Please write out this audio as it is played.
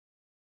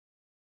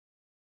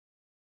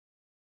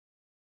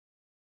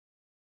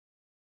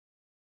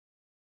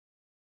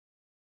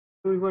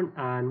Everyone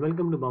and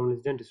welcome to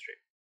Boundless Dentistry.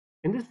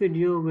 In this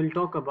video, we'll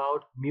talk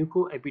about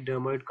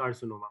Mucoepidermoid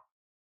Carcinoma.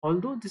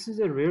 Although this is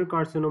a rare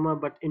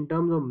carcinoma, but in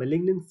terms of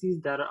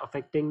malignancies that are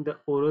affecting the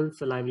oral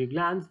salivary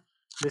glands,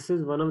 this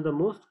is one of the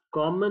most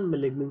common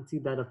malignancy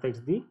that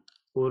affects the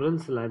oral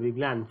salivary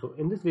gland. So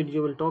in this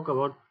video, we'll talk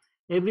about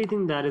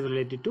everything that is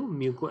related to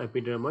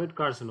Mucoepidermoid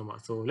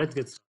Carcinoma. So let's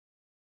get started.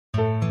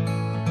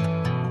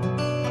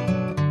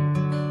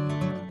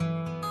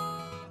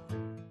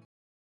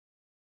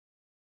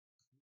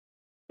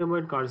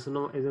 Mucoepidermoid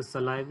carcinoma is a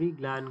salivary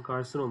gland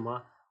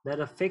carcinoma that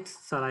affects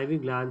salivary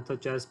glands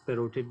such as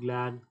parotid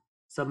gland,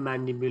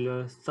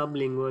 submandibular,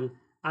 sublingual,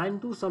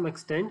 and to some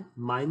extent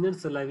minor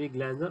salivary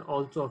glands are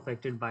also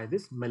affected by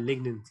this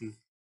malignancy.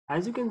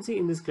 As you can see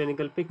in this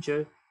clinical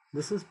picture,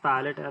 this is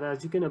palate, and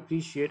as you can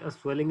appreciate, a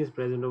swelling is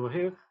present over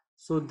here.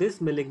 So this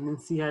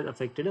malignancy has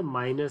affected a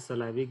minor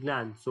salivary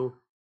gland. So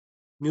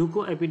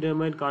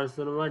Mucoepidermoid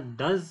carcinoma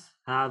does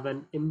have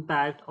an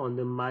impact on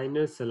the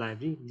minor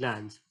salivary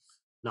glands.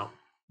 Now,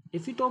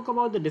 if we talk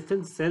about the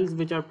different cells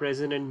which are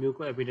present in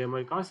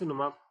mucoepidermoid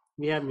carcinoma,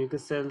 we have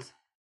mucous cells,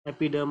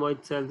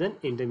 epidermoid cells, and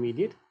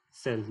intermediate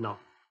cells. Now,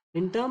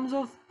 in terms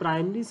of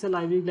primary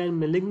salivary gland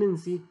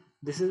malignancy,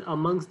 this is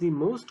amongst the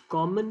most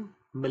common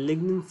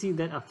malignancy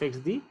that affects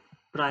the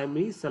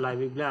primary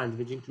salivary glands,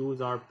 which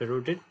includes our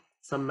parotid,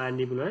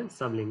 submandibular, and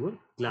sublingual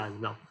glands.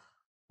 Now,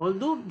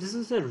 although this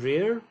is a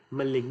rare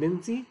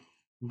malignancy,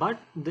 but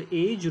the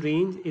age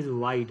range is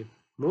wide.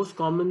 Most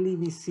commonly,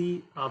 we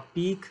see a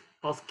peak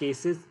of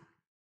cases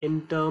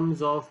in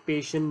terms of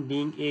patient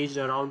being aged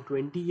around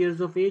 20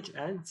 years of age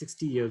and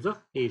 60 years of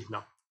age.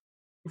 Now,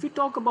 if we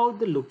talk about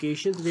the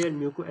locations where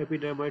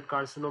mucoepidermoid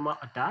carcinoma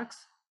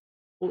attacks,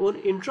 or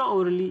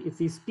intraorally if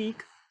we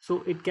speak,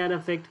 so it can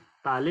affect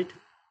palate,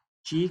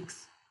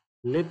 cheeks,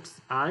 lips,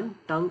 and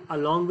tongue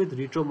along with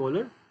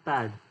retromolar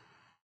pad.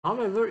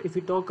 However, if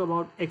we talk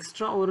about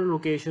extraoral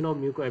location of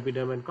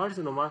mucoepidermoid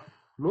carcinoma,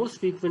 most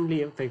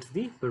frequently affects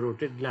the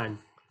parotid gland.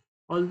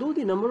 Although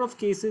the number of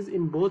cases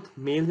in both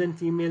males and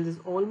females is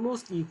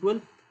almost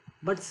equal,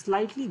 but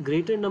slightly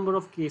greater number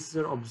of cases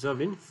are observed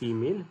in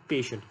female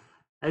patient.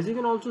 As you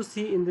can also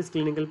see in this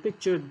clinical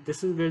picture,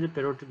 this is where the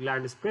parotid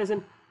gland is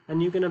present,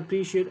 and you can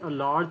appreciate a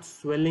large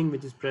swelling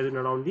which is present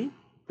around the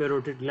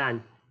parotid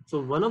gland. So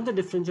one of the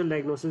differential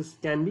diagnoses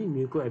can be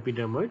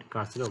mucoepidermoid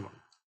carcinoma.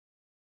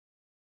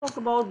 Talk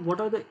about what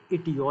are the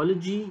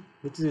etiology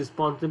which is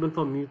responsible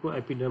for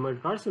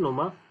mucoepidermoid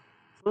carcinoma.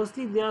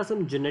 Firstly, there are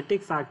some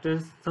genetic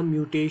factors, some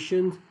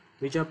mutations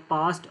which are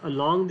passed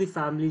along the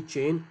family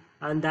chain,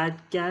 and that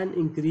can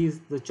increase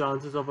the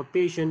chances of a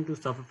patient to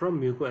suffer from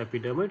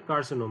mucoepidermoid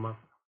carcinoma.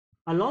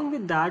 Along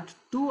with that,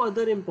 two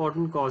other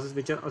important causes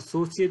which are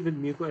associated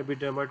with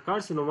mucoepidermoid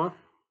carcinoma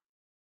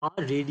are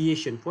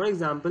radiation. For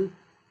example,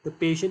 the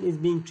patient is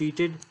being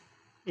treated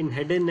in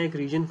head and neck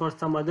region for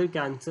some other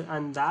cancer,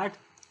 and that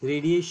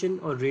radiation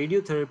or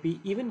radiotherapy,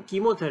 even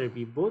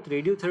chemotherapy, both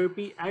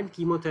radiotherapy and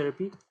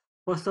chemotherapy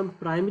for some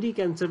primary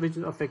cancer which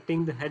is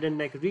affecting the head and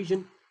neck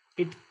region,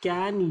 it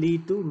can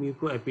lead to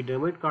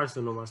mucoepidermoid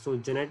carcinoma. So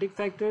genetic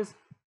factors,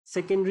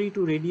 secondary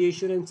to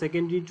radiation, and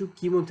secondary to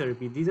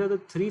chemotherapy, these are the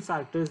three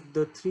factors,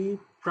 the three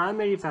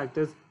primary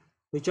factors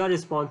which are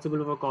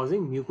responsible for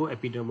causing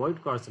mucoepidermoid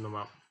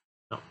carcinoma.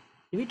 Now,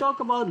 if we talk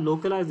about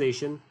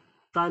localization,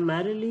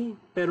 primarily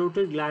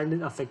parotid gland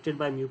is affected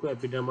by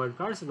mucoepidermoid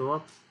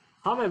carcinoma.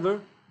 However,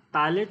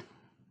 palate,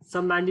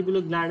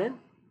 submandibular gland, and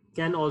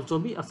can also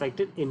be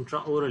affected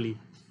intraorally.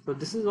 So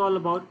this is all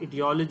about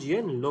etiology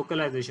and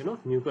localization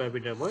of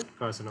mucoepidermoid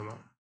carcinoma.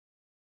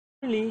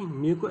 Generally,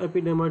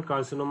 mucoepidermoid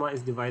carcinoma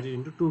is divided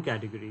into two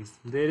categories.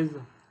 There is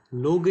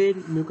low-grade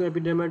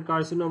mucoepidermoid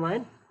carcinoma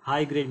and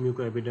high-grade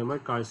mucoepidermoid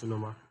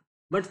carcinoma.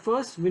 But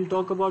first, we'll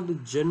talk about the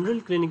general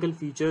clinical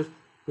features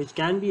which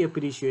can be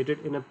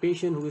appreciated in a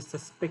patient who is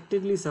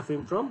suspectedly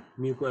suffering from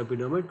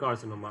mucoepidermoid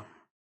carcinoma.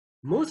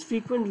 Most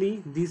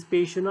frequently, these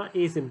patients are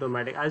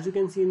asymptomatic. As you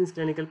can see in this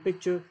clinical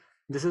picture,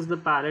 this is the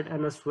palate,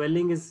 and a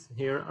swelling is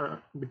here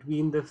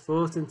between the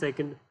first and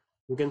second.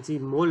 You can see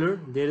molar,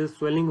 there is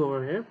swelling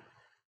over here,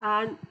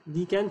 and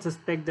we can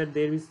suspect that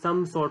there is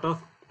some sort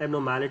of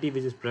abnormality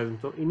which is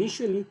present. So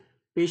initially,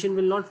 patient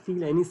will not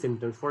feel any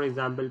symptoms, for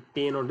example,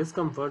 pain or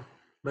discomfort,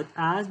 but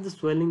as the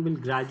swelling will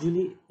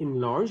gradually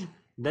enlarge,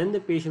 then the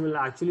patient will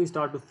actually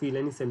start to feel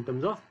any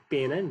symptoms of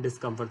pain and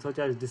discomfort, such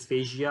as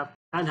dysphagia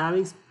and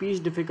having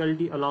speech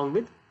difficulty along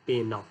with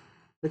pain. Now,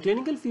 the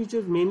clinical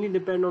features mainly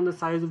depend on the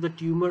size of the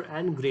tumor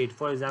and grade.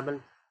 For example,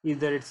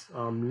 either it's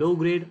low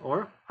grade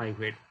or high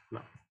grade.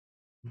 Now,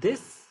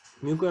 this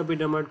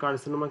mucoepidermoid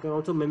carcinoma can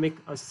also mimic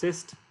a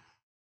cyst,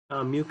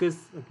 mucus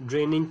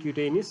draining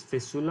cutaneous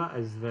fistula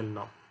as well.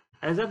 Now,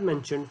 as I've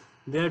mentioned,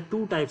 there are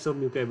two types of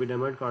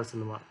mucoepidermoid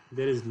carcinoma.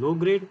 There is low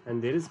grade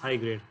and there is high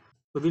grade.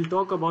 So we'll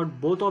talk about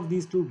both of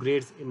these two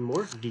grades in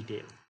more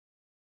detail.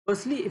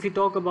 Firstly, if we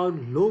talk about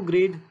low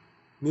grade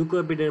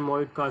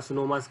mucoepidermoid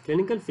carcinoma's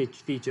clinical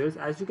features,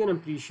 as you can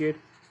appreciate,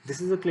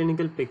 this is a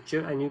clinical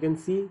picture, and you can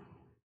see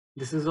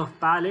this is of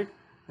palate,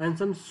 and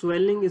some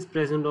swelling is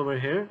present over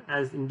here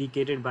as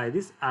indicated by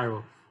this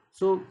arrow.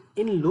 So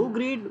in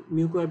low-grade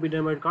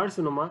mucoepidermoid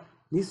carcinoma,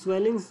 these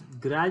swellings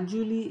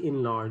gradually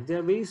enlarge. They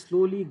are very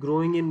slowly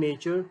growing in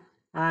nature,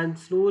 and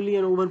slowly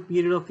and over a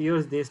period of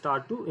years they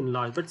start to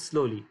enlarge, but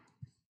slowly.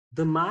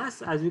 The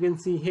mass, as you can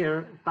see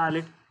here,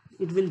 palate,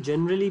 it will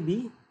generally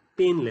be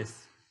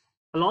painless.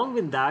 Along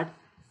with that,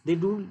 they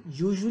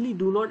usually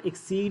do not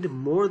exceed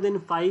more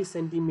than 5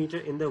 centimeter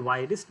in the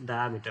widest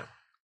diameter.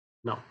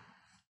 Now,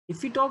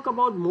 if we talk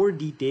about more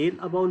detail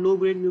about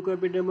low-grade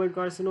mucoepidermoid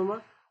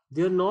carcinoma,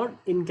 they are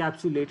not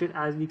encapsulated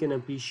as we can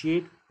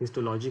appreciate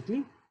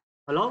histologically.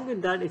 Along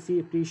with that, if we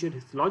appreciate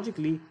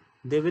histologically,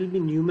 there will be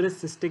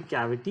numerous cystic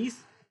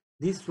cavities.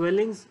 These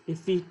swellings,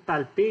 if we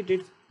palpate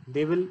it,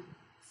 they will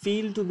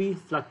feel to be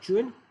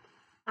fluctuant.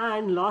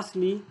 And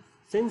lastly,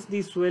 since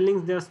these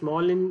swellings, they are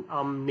small in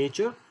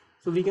nature,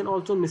 so we can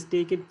also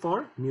mistake it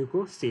for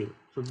mucocele.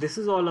 So this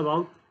is all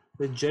about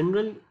the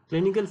general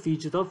clinical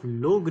features of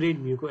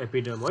low-grade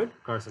mucoepidermoid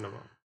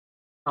carcinoma.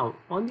 Now,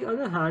 on the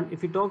other hand,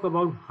 if we talk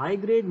about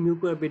high-grade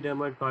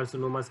mucoepidermoid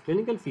carcinoma's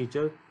clinical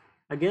feature,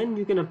 again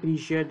you can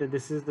appreciate that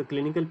this is the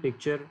clinical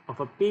picture of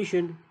a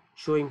patient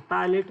showing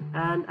palate,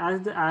 and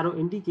as the arrow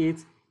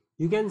indicates,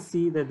 you can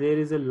see that there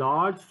is a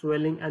large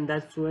swelling, and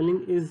that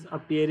swelling is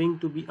appearing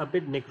to be a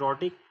bit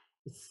necrotic.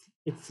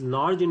 It's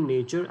large in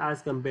nature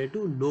as compared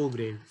to low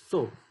grade.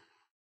 So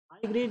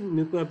high-grade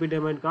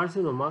mucoepidermoid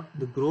carcinoma,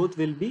 the growth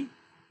will be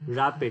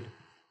rapid.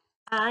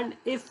 And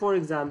if, for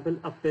example,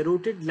 a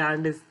parotid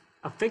gland is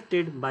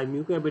affected by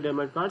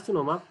mucoepidermoid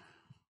carcinoma,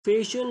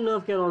 facial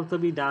nerve can also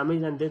be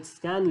damaged, and this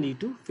can lead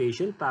to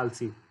facial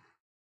palsy.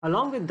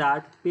 Along with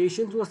that,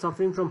 patients who are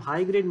suffering from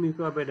high-grade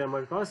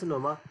mucoepidermoid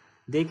carcinoma,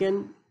 they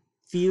can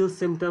feel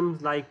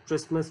symptoms like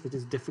trismus, which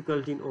is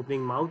difficulty in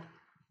opening mouth,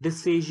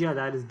 dysphagia,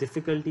 that is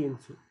difficulty in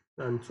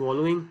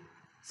swallowing,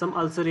 some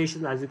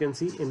ulceration, as you can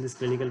see in this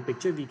clinical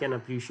picture, we can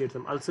appreciate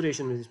some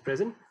ulceration which is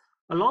present.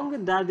 Along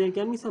with that, there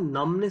can be some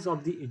numbness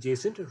of the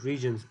adjacent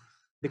regions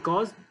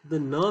because the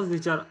nerves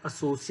which are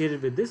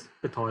associated with this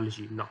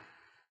pathology. Now,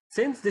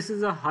 since this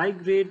is a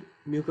high-grade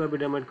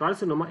mucoepidermoid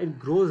carcinoma, it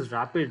grows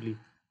rapidly.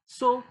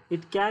 So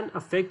it can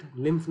affect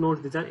lymph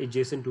nodes which are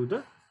adjacent to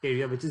the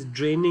area which is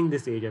draining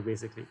this area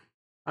basically.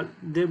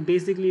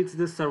 Basically, it's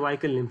the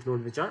cervical lymph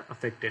nodes which are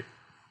affected.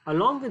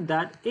 Along with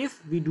that,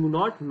 if we do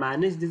not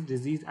manage this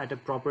disease at a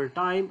proper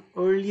time,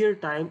 earlier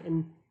time,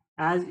 and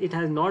as it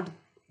has not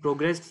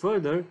progressed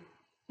further,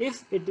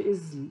 if it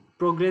is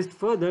progressed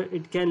further,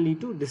 it can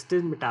lead to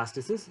distant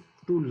metastasis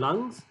to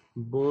lungs,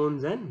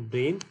 bones, and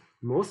brain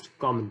most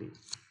commonly.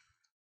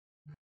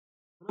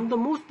 One of the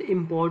most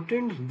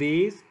important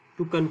ways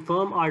to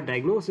confirm our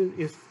diagnosis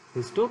is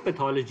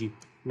histopathology.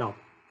 Now,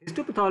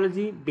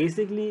 histopathology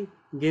basically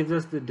gives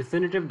us the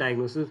definitive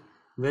diagnosis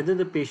whether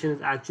the patient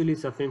is actually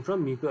suffering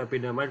from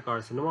mucoepidermoid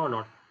carcinoma or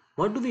not.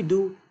 What we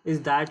do is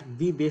that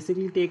we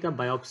basically take a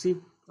biopsy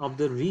of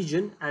the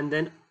region, and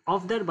then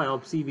of that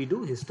biopsy we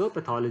do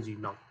histopathology.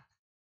 Now,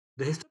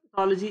 the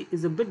histopathology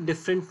is a bit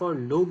different for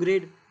low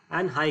grade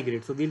and high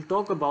grade. So we'll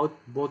talk about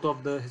both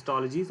of the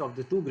histologies of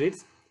the two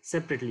grades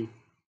separately.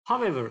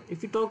 However,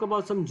 if we talk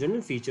about some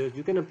general features,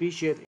 you can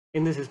appreciate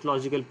in this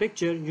histological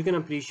picture, you can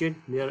appreciate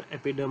there are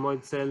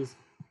epidermoid cells,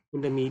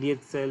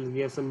 intermediate cells, we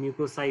have some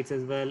mucocytes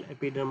as well,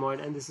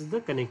 epidermoid, and this is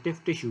the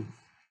connective tissue.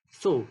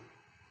 So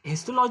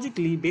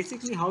histologically,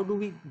 basically how do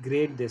we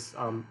grade this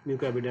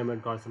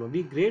mucoepidermoid carcinoma?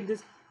 We grade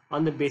this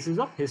on the basis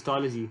of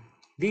histology.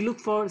 We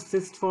look for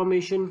cyst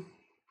formation,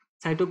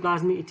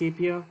 cytoplasmic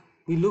atypia,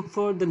 we look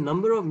for the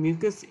number of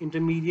mucous,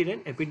 intermediate,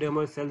 and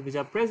epidermoid cells which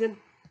are present,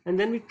 and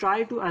then we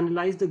try to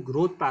analyze the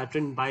growth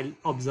pattern by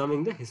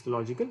observing the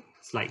histological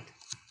slide.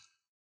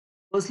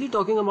 Firstly,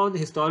 talking about the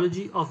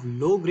histology of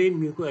low-grade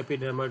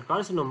mucoepidermoid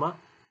carcinoma,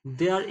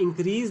 there are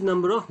increased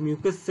number of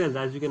mucous cells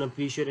as you can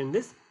appreciate in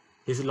this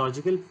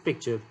histological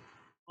picture.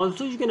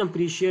 Also, you can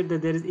appreciate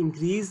that there is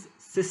increased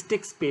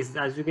cystic spaces.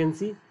 As you can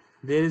see,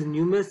 there is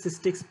numerous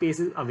cystic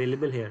spaces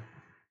available here.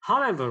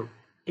 However,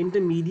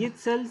 intermediate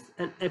cells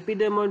and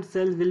epidermoid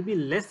cells will be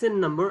less in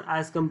number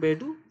as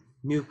compared to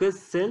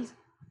mucous cells.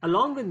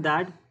 Along with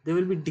that, there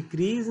will be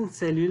decrease in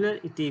cellular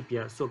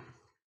atypia. So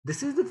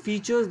this is the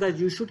features that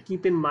you should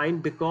keep in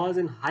mind, because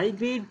in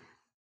high-grade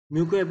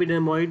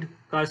mucoepidermoid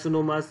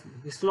carcinomas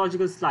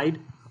histological slide,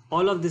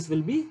 all of this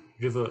will be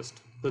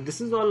reversed. So this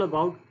is all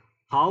about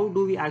how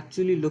do we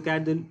actually look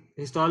at the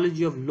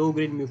histology of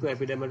low-grade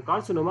mucoepidermoid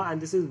carcinoma,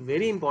 and this is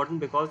very important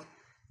because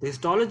the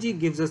histology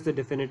gives us the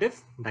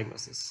definitive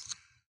diagnosis.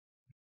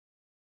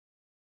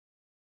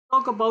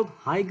 Talk about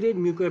high-grade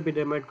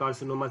mucoepidermoid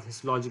carcinoma's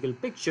histological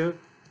picture.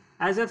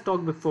 As I've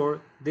talked before,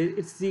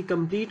 it's the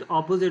complete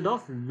opposite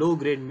of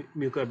low-grade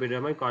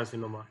mucoepidermoid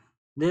carcinoma.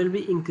 There will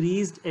be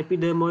increased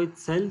epidermoid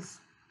cells,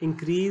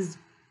 increased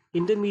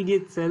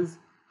intermediate cells.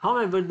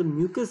 However, the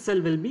mucous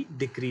cell will be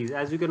decreased,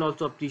 as you can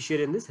also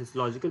appreciate in this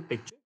histological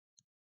picture.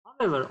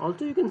 However,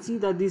 also you can see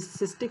that these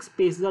cystic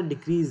spaces are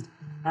decreased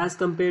as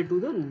compared to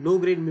the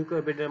low-grade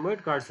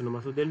mucoepidermoid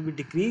carcinoma. So there will be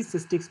decreased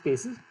cystic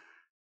spaces.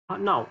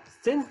 Now,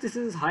 since this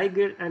is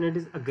high-grade and it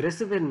is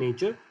aggressive in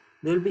nature,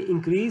 there will be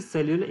increased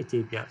cellular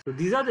atypia. So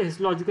these are the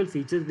histological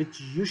features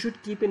which you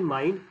should keep in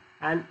mind,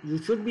 and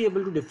you should be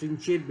able to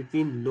differentiate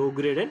between low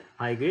grade and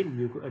high grade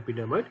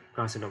mucoepidermoid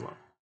carcinoma.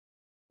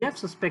 We have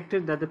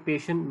suspected that the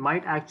patient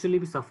might actually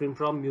be suffering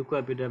from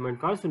mucoepidermoid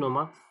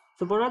carcinoma.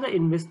 So what are the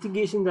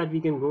investigations that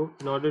we can go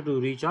in order to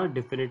reach our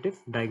definitive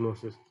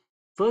diagnosis?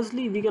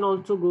 Firstly, we can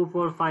also go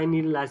for fine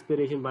needle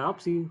aspiration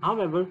biopsy.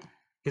 However,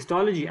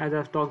 histology, as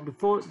I've talked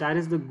before, that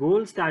is the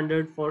gold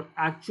standard for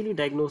actually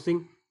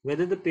diagnosing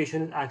whether the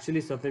patient is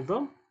actually suffering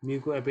from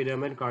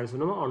mucoepidermoid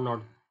carcinoma or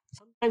not.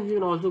 Sometimes we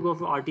can also go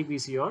for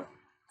RT-PCR,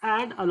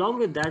 and along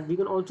with that we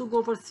can also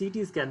go for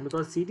CT scan,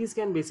 because CT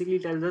scan basically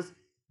tells us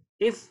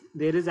if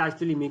there is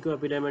actually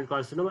mucoepidermoid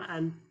carcinoma,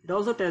 and it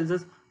also tells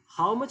us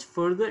how much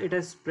further it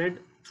has spread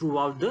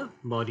throughout the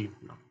body.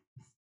 Now,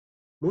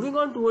 moving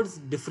on towards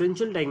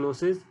differential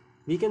diagnosis,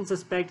 we can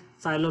suspect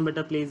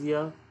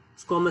cylometaplasia,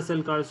 squamous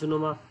cell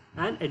carcinoma,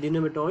 and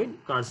adenomatoid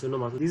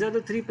carcinoma. So these are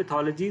the three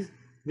pathologies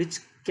which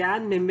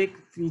can mimic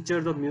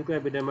features of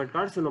mucoepidermoid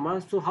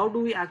carcinoma. So how do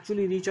we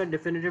actually reach our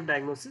definitive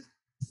diagnosis?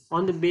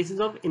 On the basis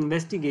of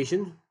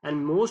investigation,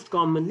 and most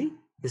commonly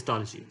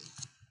histology.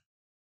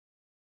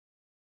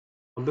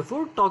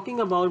 Before talking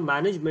about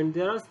management,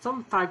 there are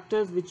some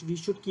factors which we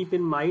should keep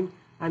in mind,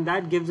 and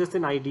that gives us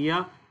an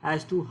idea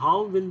as to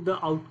how will the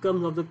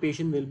outcomes of the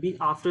patient will be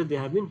after they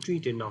have been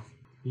treated. Now,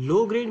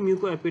 low grade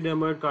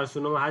mucoepidermoid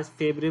carcinoma has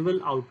favorable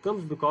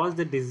outcomes because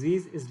the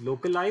disease is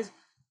localized,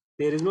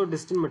 there is no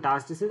distant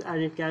metastasis,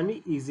 and it can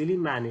be easily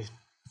managed.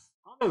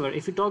 However,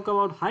 if you talk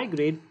about high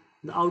grade,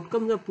 the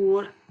outcomes are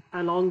poor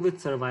along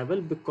with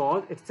survival,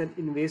 because it's an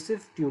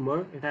invasive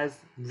tumor, it has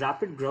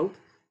rapid growth,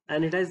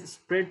 and it has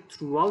spread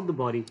throughout the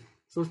body.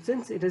 So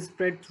since it has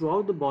spread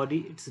throughout the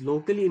body, it's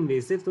locally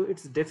invasive, so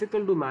it's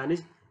difficult to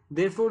manage.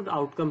 Therefore, the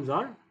outcomes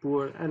are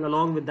poor, and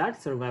along with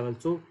that, survival.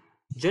 So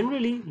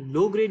generally,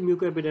 low grade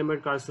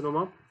mucoepidermoid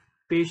carcinoma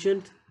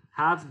patients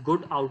have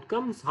good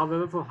outcomes.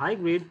 However, for high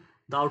grade,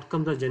 the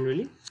outcomes are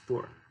generally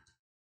poor.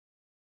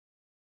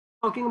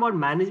 Talking about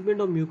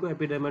management of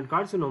mucoepidermoid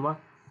carcinoma,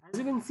 as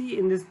you can see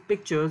in these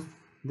pictures,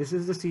 this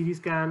is the CT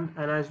scan,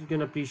 and as you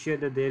can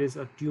appreciate that there is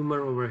a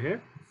tumor over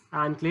here,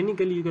 and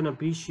clinically you can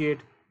appreciate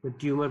the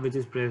tumor which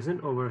is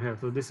present over here.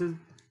 So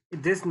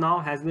this now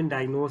has been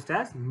diagnosed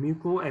as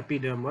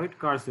mucoepidermoid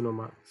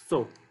carcinoma.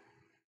 So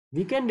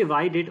we can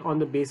divide it on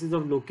the basis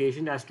of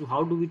location as to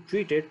how do we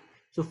treat it.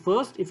 So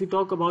first, if we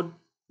talk about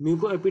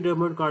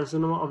mucoepidermoid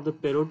carcinoma of the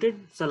parotid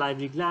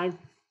salivary gland,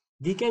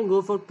 we can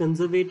go for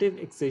conservative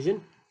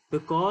excision,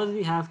 because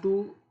we have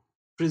to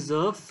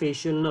preserve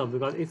facial nerve,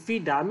 because if we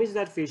damage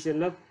that facial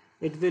nerve,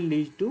 it will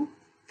lead to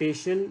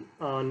facial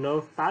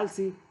nerve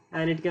palsy,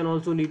 and it can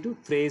also lead to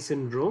Frey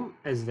syndrome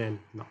as well.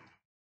 Now,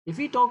 if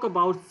we talk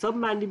about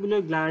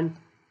submandibular gland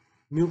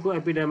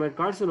mucoepidermoid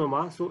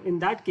carcinoma, so in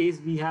that case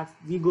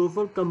we go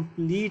for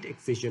complete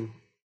excision.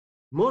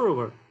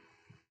 Moreover,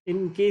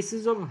 in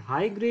cases of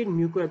high grade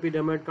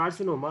mucoepidermoid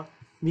carcinoma,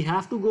 we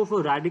have to go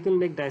for radical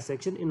neck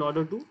dissection in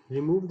order to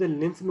remove the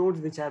lymph nodes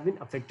which have been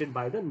affected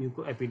by the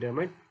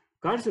mucoepidermoid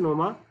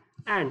carcinoma.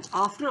 And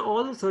after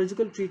all the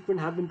surgical treatment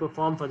have been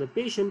performed for the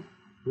patient,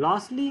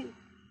 lastly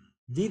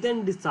we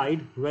then decide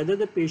whether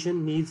the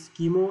patient needs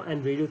chemo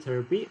and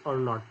radiotherapy or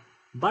not.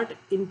 But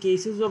in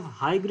cases of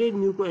high grade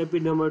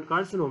mucoepidermoid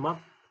carcinoma,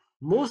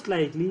 most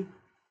likely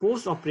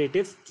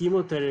post-operative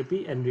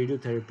chemotherapy and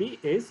radiotherapy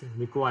is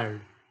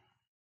required.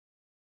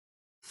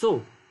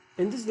 So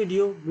in this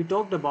video, we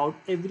talked about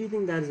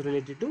everything that is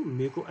related to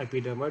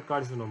mucoepidermoid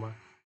carcinoma,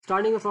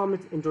 starting from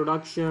its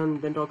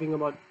introduction, then talking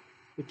about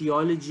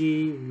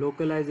etiology,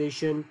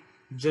 localization,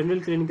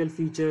 general clinical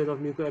features of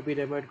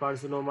mucoepidermoid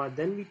carcinoma.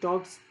 Then we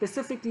talked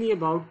specifically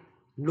about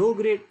low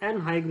grade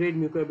and high grade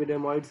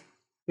mucoepidermoids,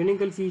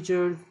 clinical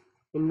features,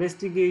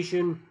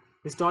 investigation,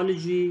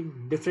 histology,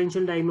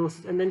 differential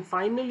diagnosis, and then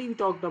finally we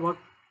talked about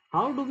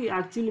how do we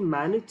actually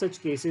manage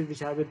such cases which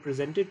have been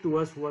presented to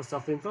us who are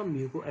suffering from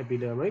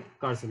mucoepidermoid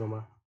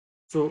carcinoma.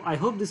 So I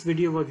hope this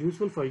video was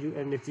useful for you,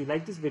 and if you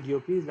like this video,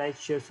 please like,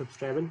 share,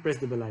 subscribe and press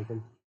the bell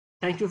icon.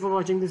 Thank you for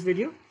watching this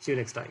video. See you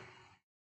next time.